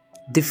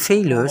The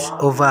failures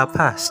of our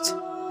past.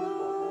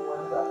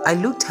 I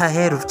looked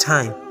ahead of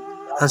time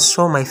and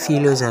saw my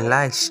failures and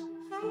lies.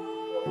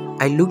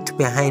 I looked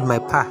behind my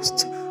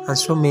past and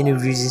saw many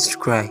reasons to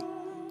cry.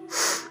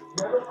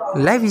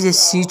 Life is a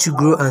seed to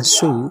grow and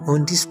sow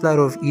on this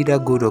platter of either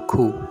gold or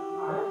coal.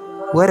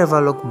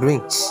 Whatever luck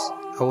brings,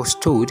 I was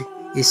told,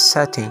 is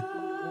certain,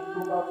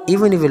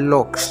 even if it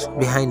lurks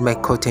behind my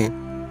curtain.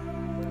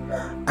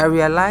 I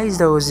realized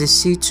there was a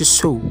seed to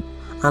sow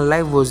and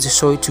life was the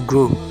soil to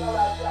grow.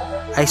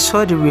 I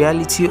saw the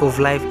reality of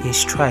life in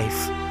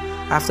strife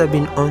after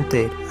being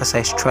haunted as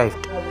I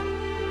strived.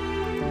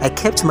 I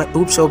kept my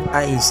hopes up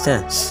high in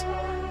stance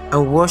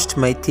and watched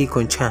my take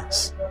on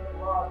chance.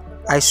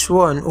 I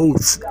swore an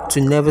oath to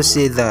never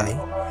say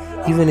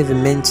die, even if it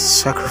meant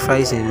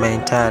sacrificing my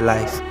entire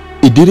life.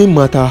 It didn't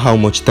matter how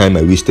much time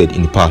I wasted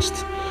in the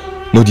past,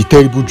 nor the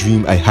terrible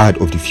dream I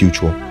had of the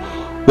future.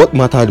 What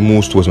mattered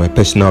most was my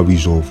personal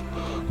resolve,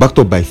 backed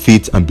up by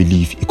faith and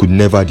belief it could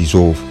never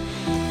dissolve.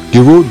 The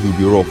road will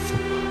be rough,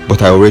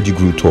 but I already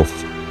grew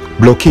tough.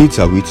 Blockades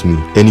are with me,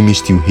 enemies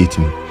still hate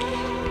me.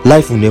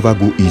 Life will never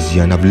go easy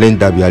and I've learned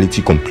that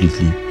reality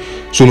completely.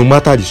 So no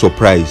matter the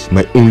surprise,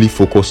 my only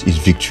focus is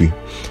victory.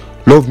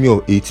 Love me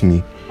or hate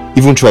me,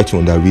 even try to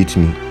underrate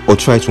me or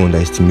try to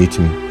underestimate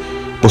me.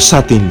 But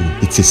certainly,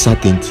 it's a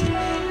certainty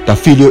that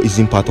failure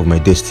isn't part of my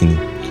destiny.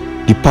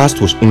 The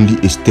past was only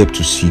a step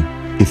to see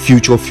a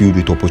future filled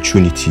with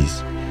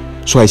opportunities.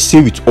 So I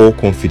say with all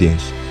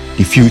confidence,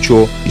 the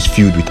future is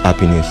filled with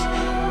happiness,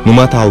 no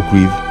matter how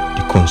grave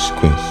the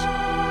consequence.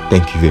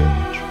 Thank you very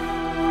much.